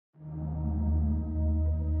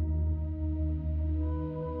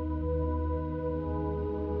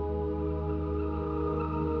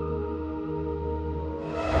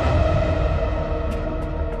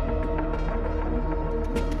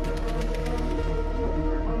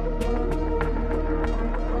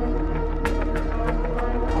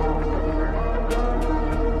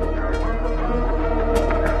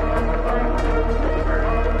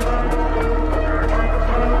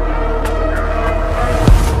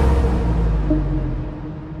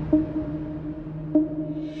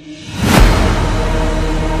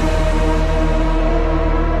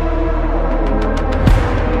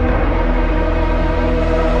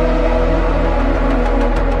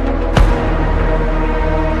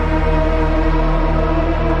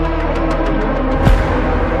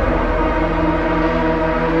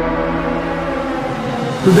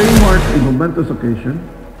Today marks a momentous occasion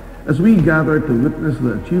as we gather to witness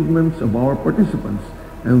the achievements of our participants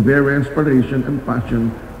and their inspiration and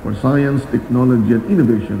passion for science, technology, and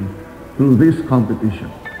innovation through this competition.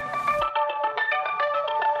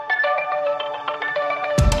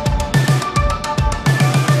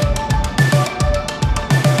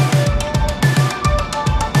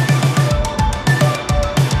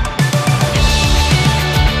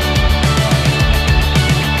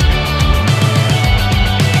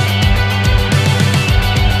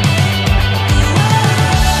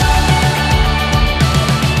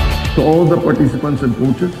 To all the participants and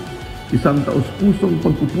coaches, isang taus-pusong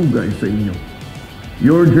pagpupugay sa inyo.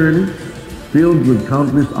 Your journey, filled with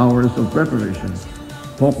countless hours of preparation,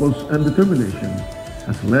 focus, and determination,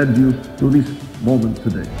 has led you to this moment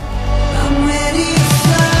today. I'm ready to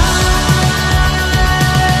fly.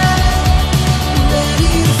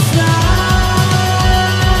 Ready to fly.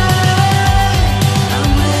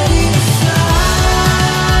 I'm ready to fly.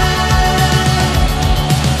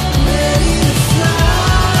 Ready to fly.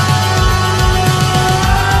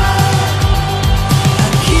 I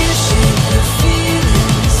can't shake the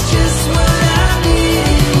feeling. It's just what I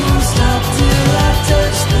need. Won't stop till I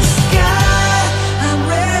touch the sky. I'm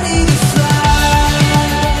ready to fly.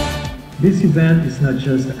 This event is not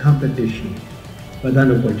just a competition, but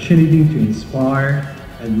an opportunity to inspire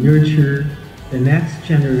and nurture the next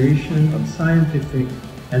generation of scientific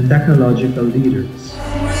and technological leaders.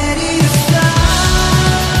 I'm ready to fly.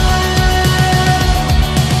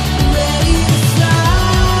 Ready to fly.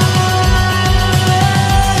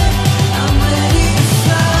 I'm ready to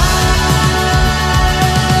fly.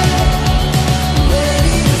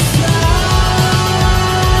 Ready to fly.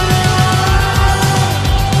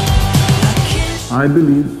 I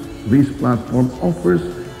believe this platform offers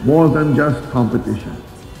more than just competition.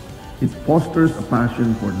 It fosters a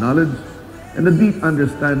passion for knowledge and a deep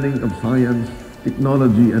understanding of science,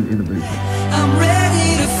 technology, and innovation. I'm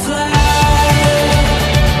ready to